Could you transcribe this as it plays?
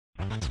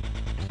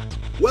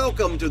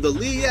Welcome to the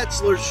Lee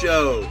Etzler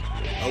Show,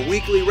 a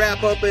weekly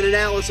wrap-up and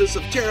analysis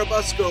of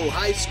Churubusco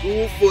High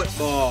School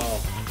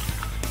Football.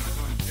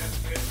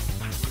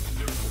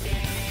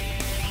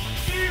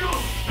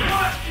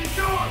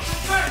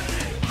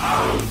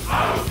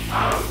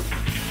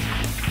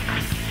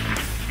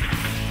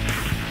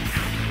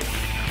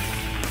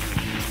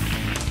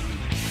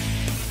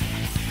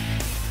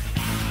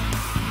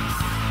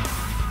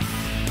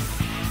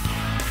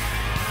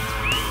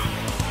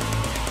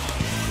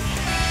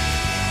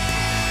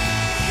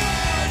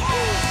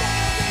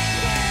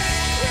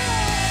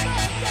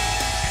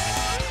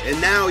 And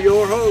now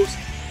your host,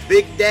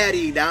 Big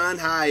Daddy Don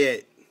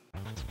Hyatt.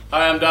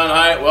 Hi, I'm Don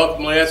Hyatt.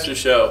 Welcome to the Lee Etzler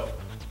Show.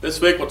 This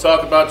week we'll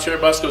talk about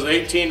Churubusco's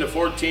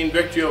 18-14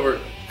 victory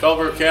over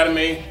Culver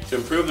Academy to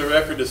improve their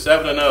record to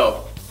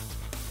 7-0.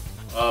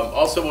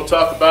 Also, we'll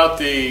talk about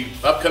the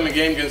upcoming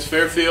game against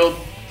Fairfield.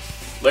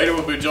 Later,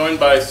 we'll be joined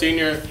by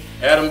senior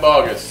Adam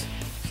Boggess.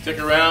 Stick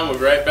around. We'll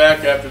be right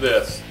back after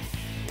this.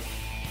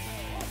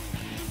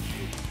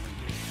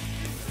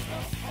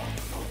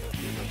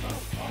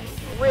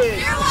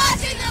 You're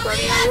watching the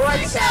Lee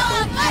Etzler Show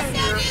on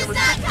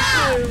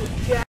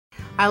BuscoNews.com.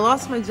 I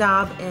lost my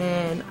job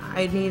and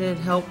I needed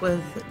help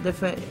with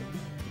different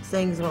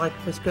things like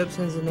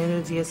prescriptions and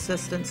energy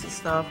assistance and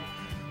stuff.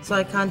 So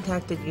I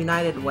contacted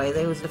United Way.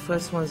 They was the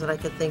first ones that I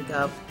could think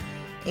of.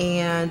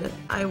 And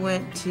I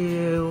went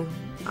to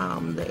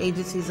the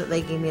agencies that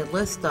they gave me a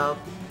list of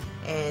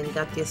and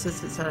got the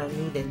assistance that I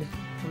needed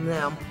from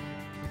them.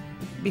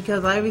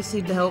 Because I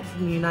received the help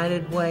from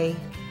United Way,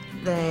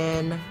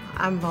 then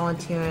I'm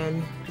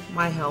volunteering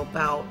my help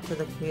out to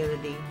the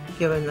community,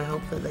 giving the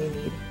help that they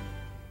need.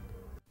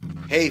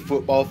 Hey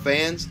football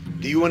fans,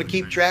 do you want to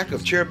keep track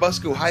of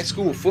Churubusco High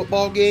School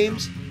football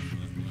games?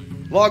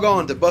 Log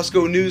on to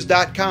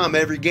BuscoNews.com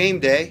every game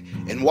day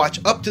and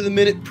watch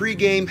up-to-the-minute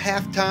pregame,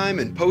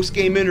 halftime, and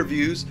postgame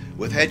interviews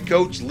with head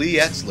coach Lee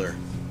Etzler.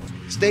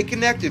 Stay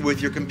connected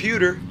with your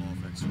computer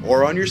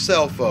or on your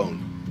cell phone.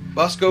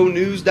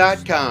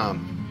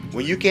 BuscoNews.com.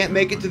 When you can't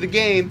make it to the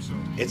game,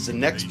 it's the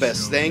next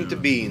best thing to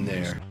being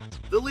there.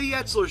 The Lee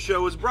Etzler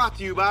Show is brought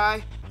to you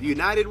by the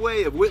United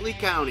Way of Whitley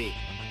County,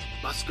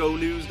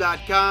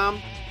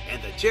 BuscoNews.com,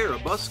 and the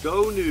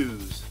Churubusco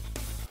News.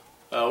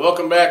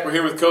 Welcome back. We're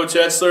here with Coach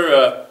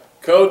Etzler.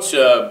 Coach,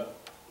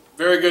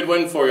 very good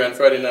win for you on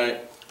Friday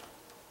night.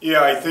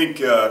 Yeah, I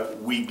think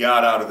we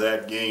got out of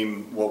that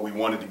game what we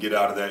wanted to get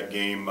out of that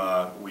game.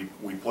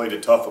 We played a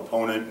tough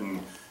opponent,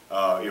 and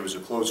it was a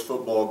close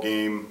football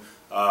game.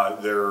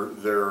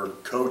 They're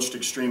coached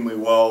extremely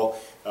well.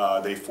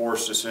 They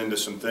forced us into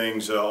some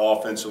things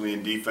offensively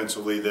and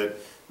defensively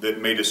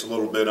that made us a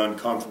little bit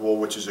uncomfortable,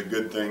 which is a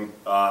good thing.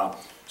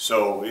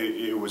 So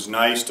it was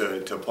nice to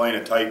play in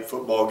a tight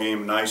football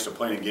game, nice to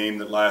play in a game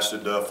that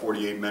lasted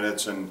 48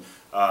 minutes, and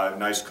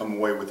nice to come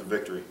away with a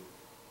victory.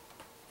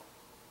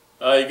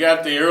 You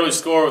got the early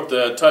score with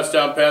the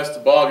touchdown pass to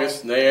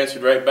Boggess, and they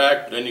answered right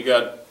back. Then you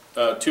got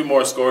two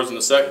more scores in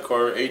the second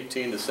quarter,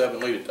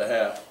 18-7 lead at the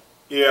half.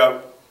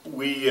 Yeah.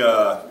 We,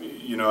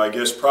 I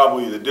guess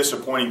probably the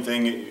disappointing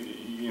thing,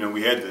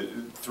 we had the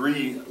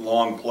three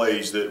long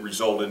plays that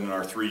resulted in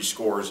our three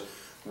scores.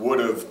 Would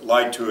have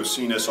liked to have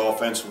seen us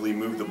offensively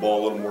move the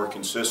ball a little more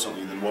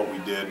consistently than what we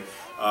did.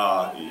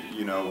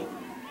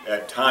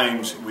 At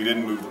times we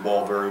didn't move the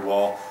ball very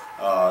well.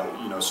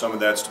 Some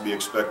of that's to be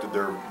expected.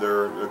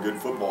 They're a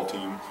good football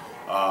team,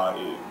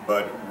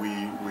 but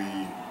we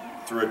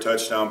threw a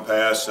touchdown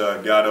pass,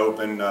 got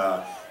open.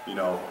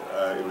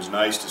 It was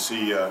nice to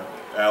see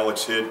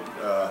Alex hit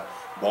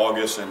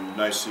Boggess, and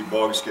nice to see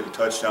Boggess get a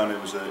touchdown.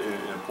 It was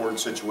an important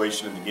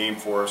situation in the game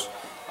for us.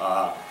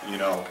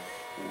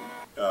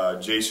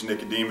 Jason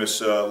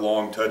Nicodemus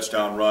long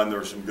touchdown run. There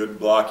was some good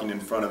blocking in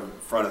front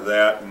of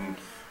that, and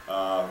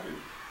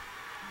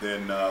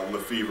then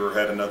Lefevre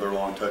had another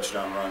long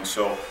touchdown run.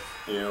 So,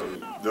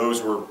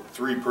 those were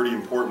three pretty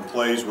important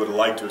plays. Would have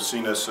liked to have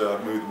seen us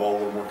move the ball a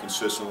little more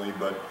consistently,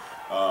 but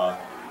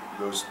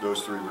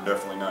those three were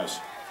definitely nice.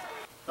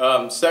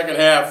 Second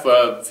half,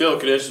 field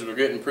conditions were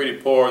getting pretty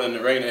poor, and then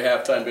the rain at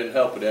halftime didn't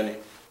help it any.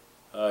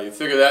 You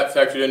figure that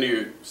factored into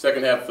your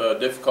second half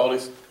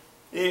difficulties?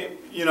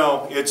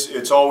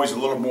 It's always a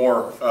little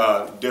more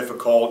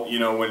difficult.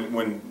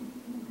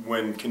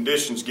 When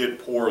conditions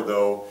get poor,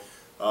 though,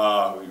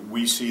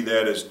 we see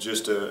that as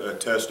just a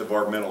test of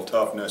our mental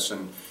toughness.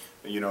 And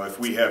if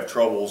we have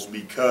troubles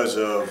because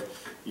of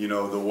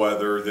the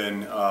weather,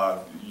 then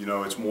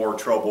it's more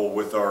trouble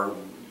with our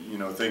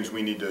things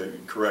we need to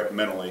correct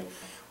mentally.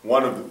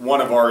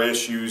 One of our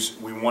issues,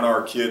 we want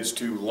our kids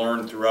to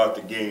learn throughout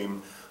the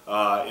game,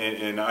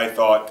 and I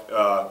thought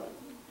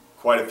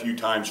quite a few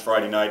times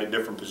Friday night at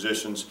different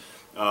positions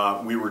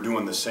we were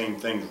doing the same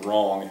things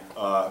wrong,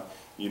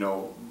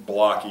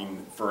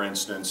 blocking, for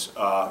instance,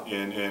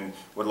 and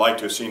would like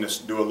to have seen us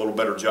do a little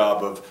better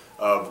job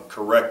of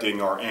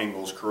correcting our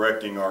angles,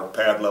 correcting our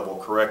pad level,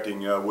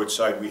 correcting which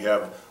side we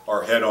have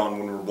our head on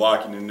when we're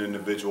blocking an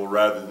individual,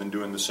 rather than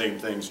doing the same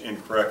things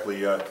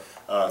incorrectly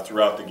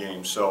throughout the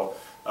game. So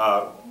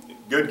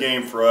good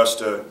game for us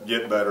to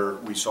get better.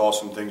 We saw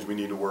some things we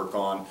need to work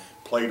on.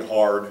 Played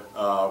hard.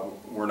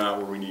 We're not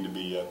where we need to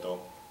be yet, though.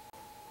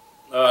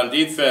 On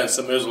defense,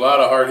 there's a lot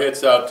of hard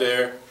hits out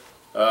there.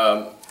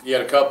 You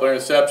had a couple of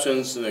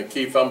interceptions and a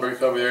key fumble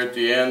recovery there at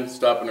the end,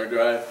 stopping their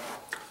drive.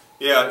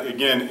 Yeah,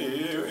 again,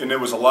 and it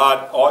was a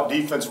lot,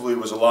 defensively it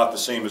was a lot the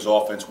same as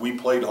offense. We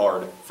played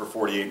hard for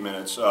 48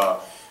 minutes,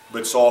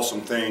 but saw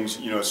some things,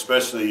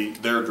 especially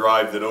their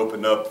drive that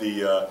opened up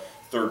the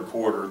third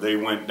quarter. They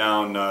went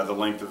down the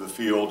length of the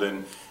field,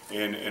 and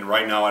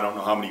right now I don't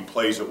know how many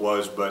plays it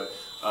was, but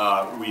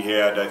we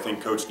had, I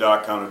think Coach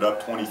Doc counted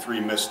up 23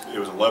 missed, it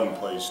was 11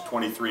 plays,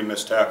 23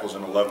 missed tackles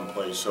and 11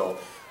 plays. So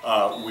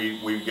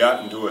we've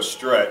gotten to a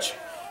stretch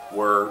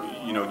where,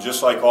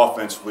 just like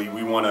offensively,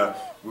 we want to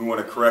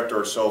correct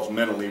ourselves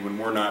mentally when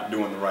we're not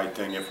doing the right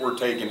thing. If we're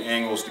taking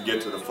angles to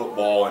get to the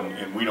football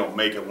and we don't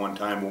make it one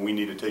time, well, we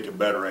need to take a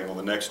better angle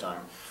the next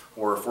time.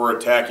 Or if we're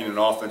attacking an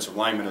offensive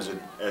lineman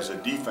as a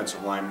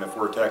defensive lineman, if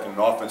we're attacking an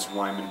offensive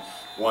lineman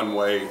one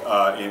way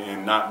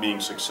and not being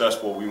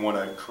successful, we want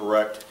to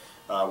correct.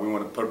 We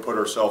want to put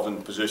ourselves in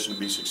a position to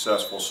be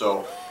successful.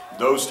 So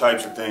those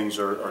types of things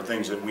are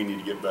things that we need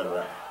to get better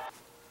at.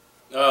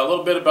 A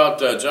little bit about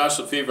Josh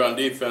Lefevre on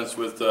defense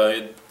with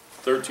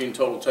 13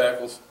 total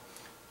tackles.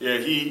 Yeah,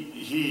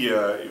 we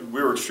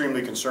were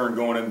extremely concerned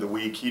going into the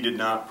week. He did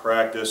not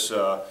practice,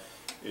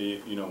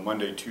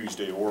 Monday,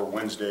 Tuesday, or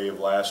Wednesday of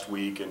last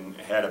week, and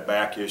had a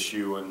back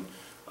issue, and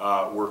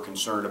we're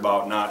concerned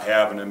about not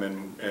having him,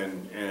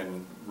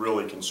 and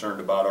really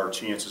concerned about our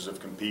chances of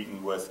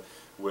competing with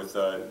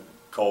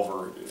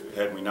Culver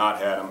had we not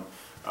had him.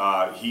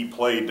 He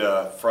played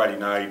Friday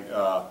night.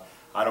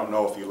 I don't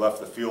know if he left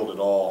the field at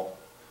all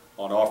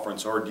on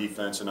offense or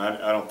defense, and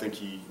I don't think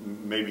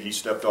maybe he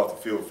stepped off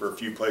the field for a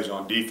few plays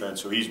on defense,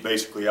 so he's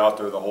basically out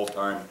there the whole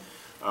time.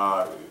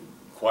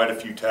 Quite a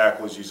few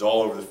tackles, he's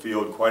all over the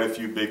field, quite a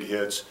few big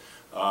hits.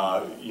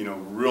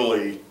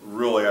 Really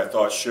I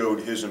thought showed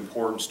his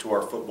importance to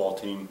our football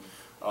team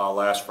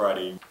last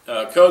Friday.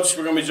 Coach,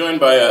 we're going to be joined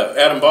by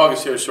Adam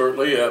Boggess here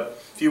shortly. A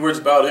few words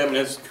about him and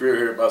his career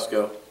here at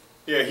Busco.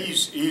 Yeah,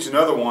 he's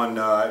another one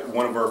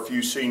of our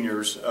few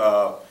seniors.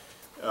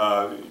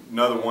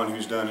 Another one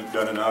who's done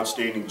an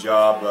outstanding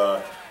job.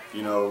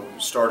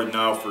 Started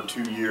now for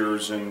 2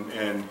 years,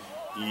 and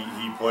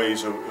he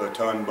plays a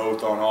ton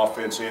both on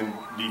offense and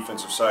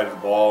defensive side of the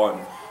ball.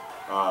 And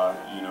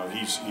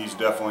he's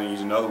definitely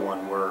another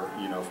one where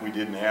if we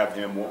didn't have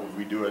him, what would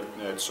we do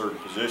at certain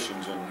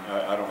positions? And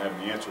I don't have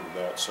the answer to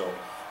that. So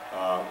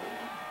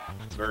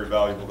very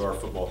valuable to our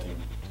football team.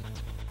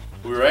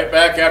 We'll be right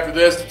back after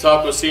this to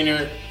talk with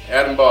senior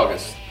Adam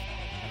Boggess.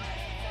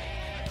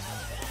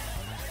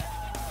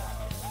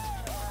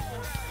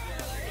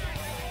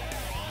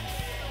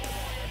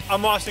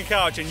 I'm Austin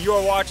Couch, and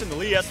you're watching the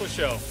Lee Etzler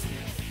Show.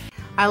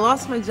 I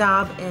lost my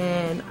job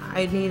and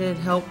I needed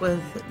help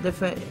with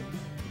different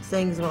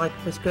things like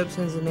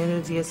prescriptions and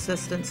energy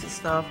assistance and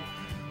stuff.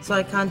 So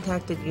I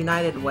contacted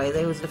United Way.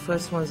 They was the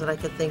first ones that I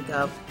could think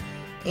of.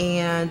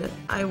 And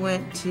I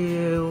went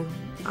to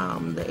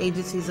the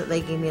agencies that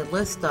they gave me a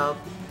list of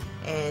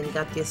and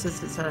got the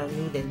assistance that I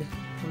needed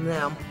from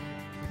them.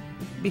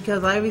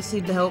 Because I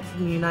received the help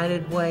from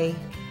United Way,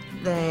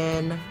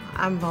 then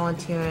I'm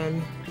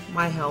volunteering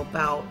my help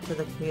out to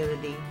the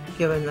community,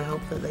 giving the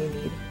help that they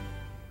need.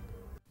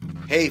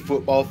 Hey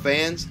football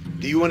fans,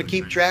 do you want to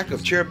keep track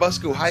of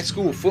Churubusco High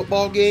School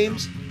football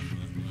games?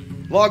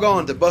 Log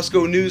on to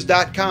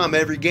busconews.com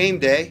every game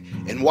day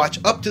and watch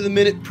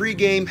up-to-the-minute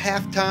pregame,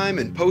 halftime,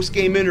 and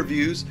postgame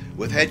interviews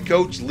with head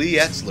coach Lee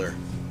Etzler.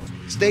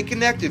 Stay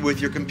connected with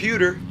your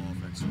computer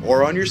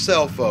or on your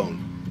cell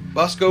phone.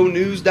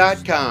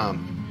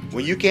 busconews.com.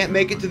 When you can't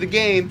make it to the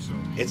game,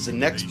 it's the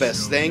next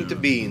best thing to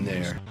being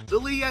there. The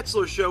Lee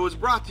Etzler Show is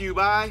brought to you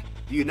by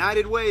the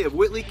United Way of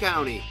Whitley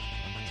County,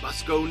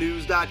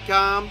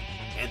 busconews.com,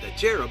 and the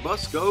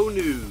Churubusco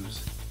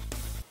News.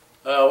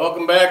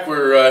 Welcome back.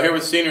 We're here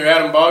with senior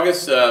Adam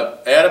Boggess.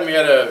 Adam, you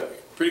had a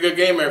pretty good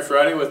game there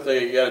Friday with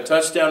you had a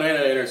touchdown and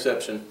an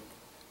interception.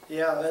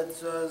 Yeah,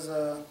 it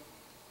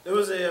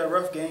was a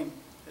rough game,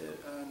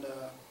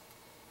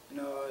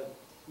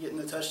 getting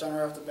the touchdown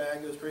right off the bat,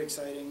 it was pretty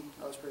exciting.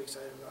 I was pretty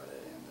excited about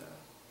it, and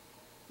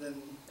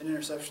then an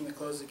interception to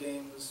close the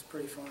game was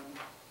pretty fun.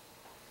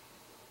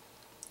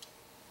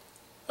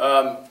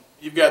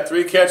 You've got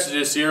 3 catches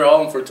this year,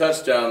 all of them for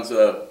touchdowns.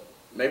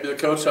 Maybe the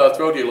coach ought to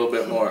throw to you a little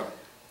bit more.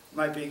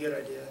 Might be a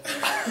good idea.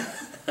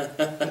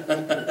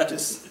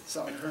 Just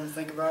something for him to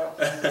think about.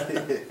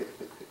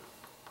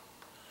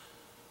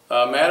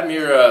 Adam,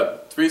 you're a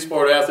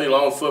 3-sport athlete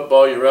along with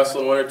football. You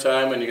wrestle in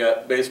wintertime and you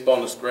got baseball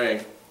in the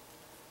spring.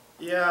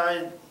 Yeah,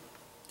 I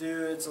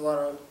do. It's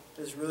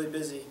really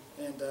busy.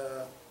 And,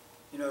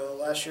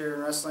 last year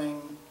in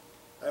wrestling,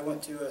 I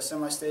went to a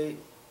semi-state,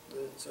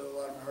 so a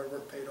lot of my hard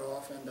work paid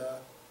off. And,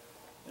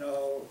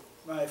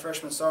 my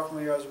freshman,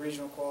 sophomore year, I was a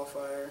regional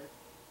qualifier.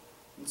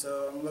 And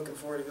so I'm looking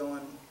forward to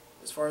going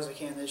as far as I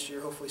can this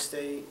year, hopefully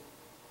state.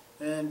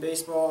 And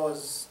baseball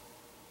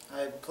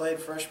I played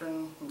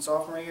freshman and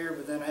sophomore year,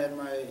 but then I had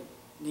my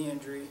knee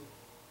injury.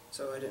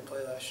 so I didn't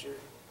play last year.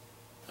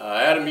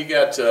 Adam, you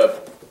got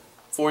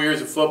 4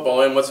 years of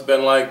football in. What's it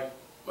been like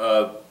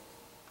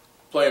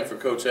playing for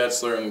Coach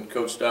Etzler and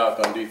Coach Doc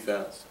on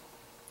defense?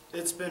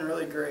 It's been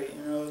really great.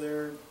 You know,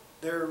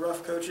 they're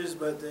rough coaches,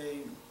 but they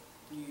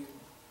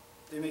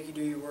make you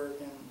do your work,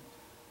 and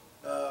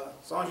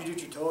as long as you do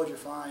what you're told, you're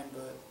fine.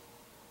 But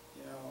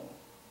you know,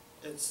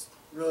 it's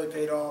really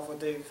paid off what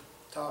they've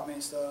taught me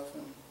and stuff,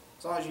 and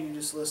as long as you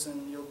just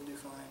listen, you'll do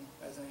fine,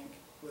 I think,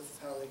 with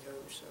how they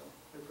coach. So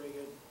they're pretty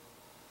good.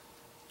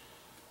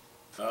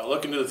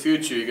 Looking to the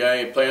future, you got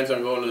any plans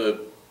on going to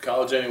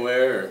college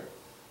anywhere? Or?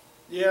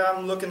 Yeah,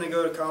 I'm looking to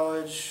go to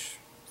college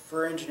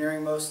for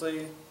engineering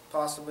mostly.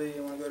 Possibly I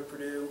want to go to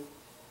Purdue.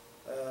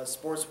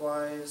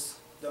 Sports-wise,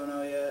 don't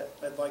know yet.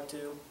 I'd like to.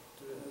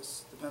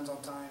 It depends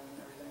on time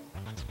and everything.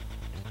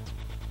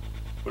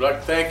 We'd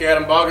like to thank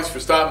Adam Boggess for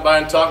stopping by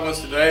and talking with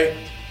us today.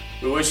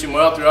 We wish him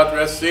well throughout the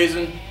rest of the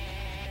season.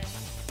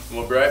 And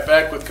we'll be right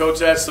back with Coach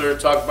Etzler to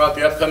talk about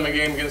the upcoming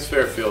game against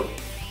Fairfield.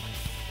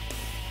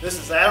 This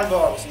is Adam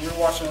Boggess, and you're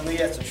watching the Lee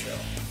Etzler Show.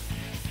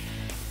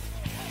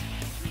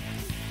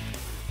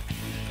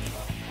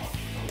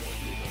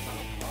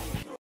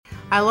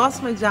 I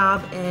lost my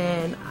job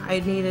and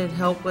I needed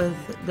help with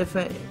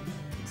different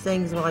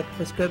things like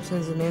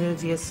prescriptions and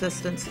energy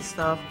assistance and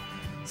stuff.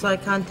 So I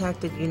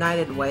contacted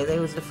United Way. They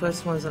was the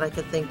first ones that I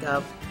could think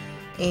of.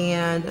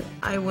 And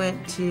I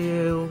went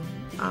to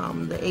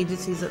the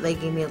agencies that they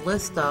gave me a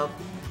list of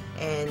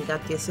and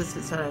got the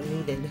assistance that I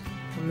needed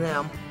from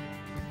them.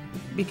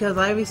 Because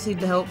I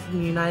received the help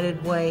from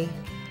United Way,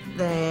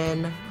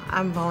 then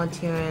I'm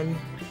volunteering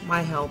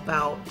my help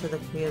out to the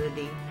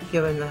community,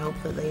 giving the help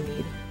that they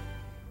need.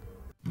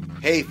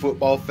 Hey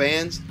football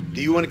fans,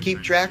 do you want to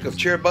keep track of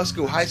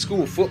Churubusco High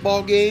School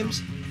football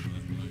games?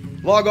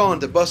 Log on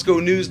to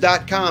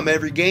busconews.com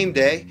every game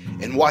day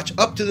and watch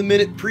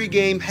up-to-the-minute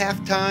pregame,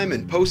 halftime,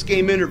 and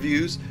postgame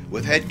interviews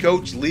with head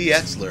coach Lee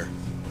Etzler.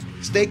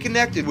 Stay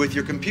connected with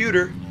your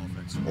computer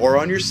or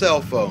on your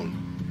cell phone.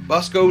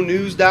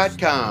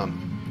 busconews.com.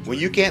 When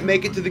you can't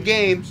make it to the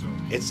game,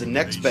 it's the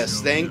next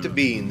best thing to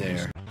being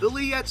there. The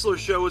Lee Etzler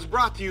Show is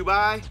brought to you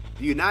by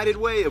the United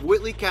Way of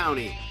Whitley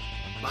County,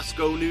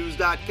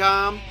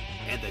 busconews.com,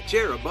 and the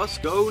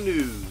Churubusco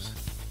News.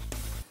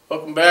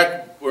 Welcome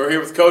back. We're here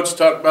with Coach to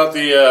talk about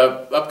the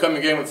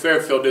upcoming game with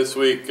Fairfield this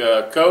week.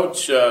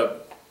 Coach,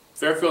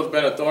 Fairfield's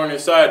been a thorn in your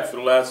side for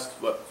the last,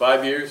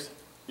 5 years?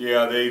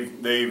 Yeah,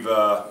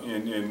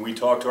 and we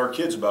talked to our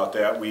kids about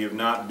that. We have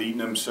not beaten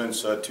them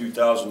since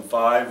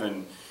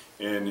 2005,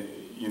 and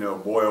you know,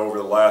 boy, over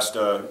the last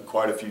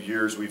quite a few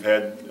years, we've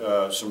had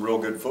some real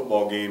good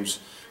football games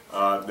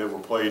that were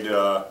played.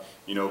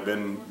 You know,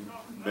 been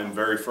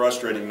very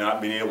frustrating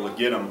not being able to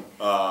get them.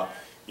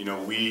 You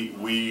know,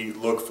 we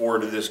look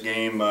forward to this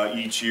game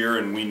each year,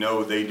 and we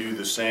know they do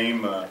the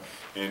same.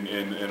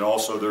 And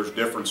also, there's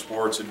different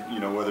sports. You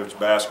know, whether it's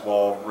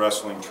basketball,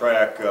 wrestling,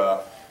 track.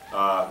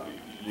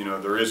 You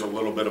know, there is a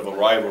little bit of a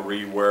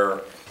rivalry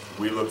where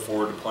we look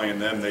forward to playing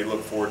them, they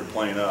look forward to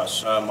playing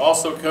us.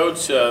 Also,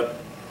 Coach,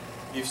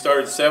 you've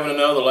started 7-0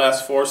 the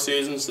last 4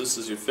 seasons. This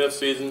is your 5th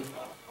season.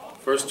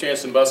 First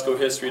chance in Busco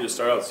history to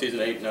start out season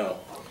 8-0.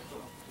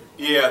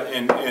 Yeah,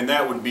 and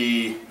that would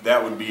be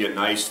a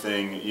nice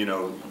thing. You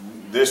know,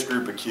 this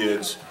group of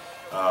kids,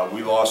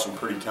 we lost some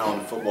pretty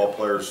talented football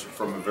players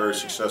from a very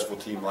successful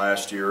team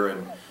last year,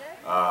 and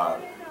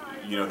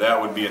you know, that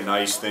would be a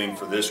nice thing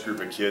for this group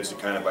of kids to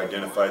kind of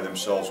identify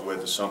themselves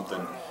with as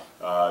something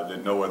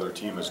that no other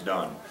team has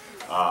done.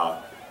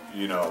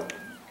 You know,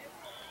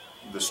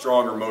 the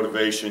stronger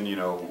motivation, you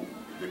know,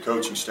 the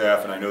coaching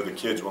staff, and I know the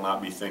kids will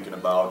not be thinking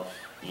about,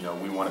 you know,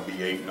 we want to be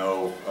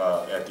 8-0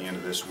 at the end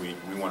of this week.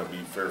 We want to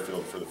beat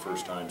Fairfield for the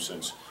first time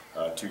since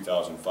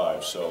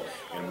 2005. So,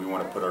 and we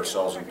want to put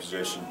ourselves in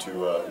position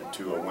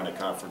to win a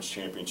conference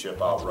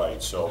championship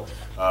outright. So,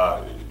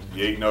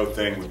 the 8-0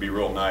 thing would be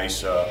real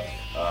nice.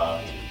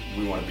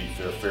 We want to beat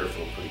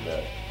Fairfield pretty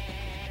bad.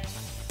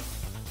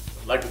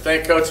 I'd like to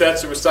thank Coach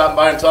Etzler for stopping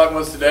by and talking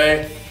with us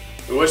today.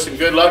 We wish him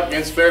good luck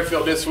against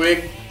Fairfield this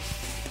week.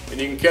 And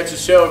you can catch the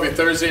show every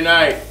Thursday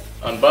night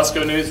on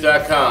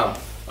busconews.com.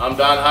 I'm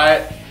Don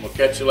Hyatt. We'll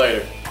catch you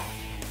later.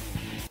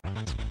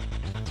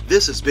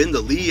 This has been the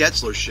Lee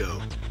Etzler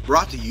Show,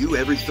 brought to you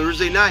every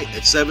Thursday night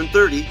at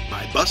 7:30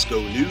 by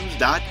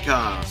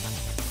busconews.com.